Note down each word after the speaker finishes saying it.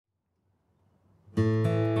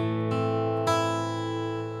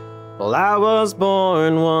Well, I was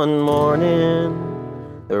born one morning,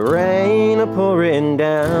 the rain a-pouring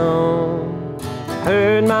down.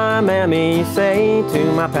 Heard my mammy say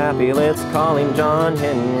to my pappy, let's call him John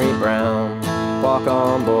Henry Brown. Walk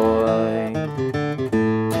on, boy,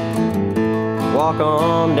 walk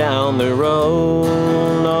on down the road.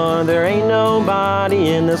 Lord, there ain't nobody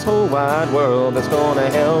in this whole wide world that's gonna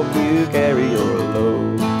help you carry your load.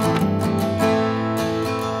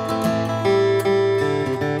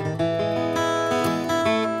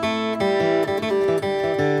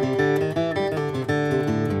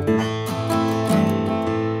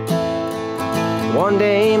 One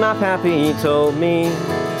day my pappy told me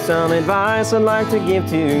some advice I'd like to give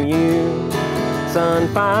to you. Son,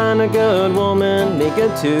 find a good woman, be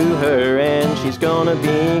good to her, and she's gonna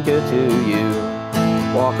be good to you.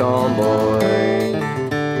 Walk on, boy,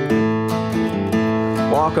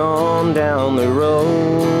 walk on down the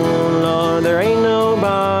road. Lord, there ain't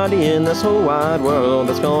nobody in this whole wide world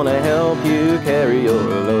that's gonna help you carry your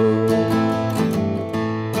load.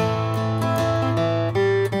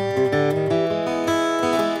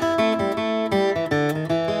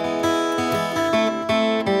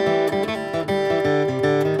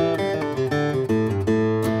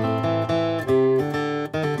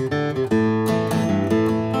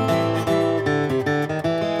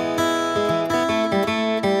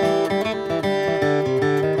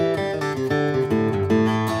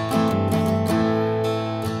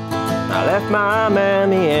 I left my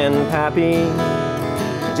mammy and pappy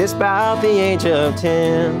just about the age of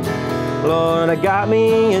 10. Lord, I got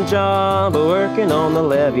me a job working on the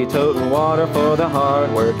levee, toting water for the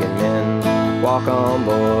hard-working men. Walk on,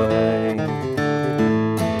 boy,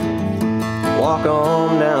 walk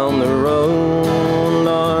on down the road.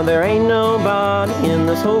 Lord, there ain't nobody in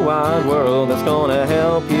this whole wide world that's gonna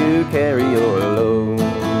help you carry your load.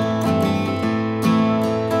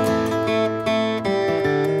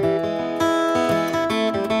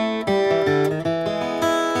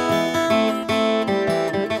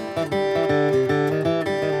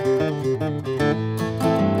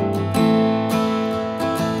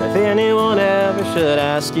 If anyone ever should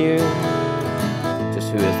ask you,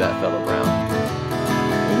 just who is that fellow Brown,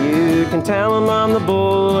 you can tell him I'm the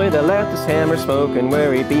boy that left his hammer smoking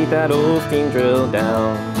where he beat that old steam drill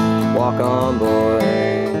down. Walk on, boy,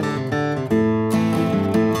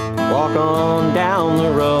 walk on down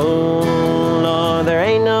the road. Lord, there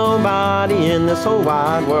ain't nobody in this whole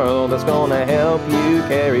wide world that's gonna help you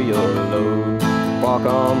carry your load. Walk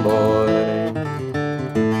on, boy,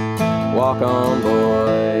 walk on,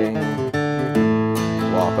 boy,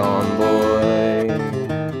 walk on, boy.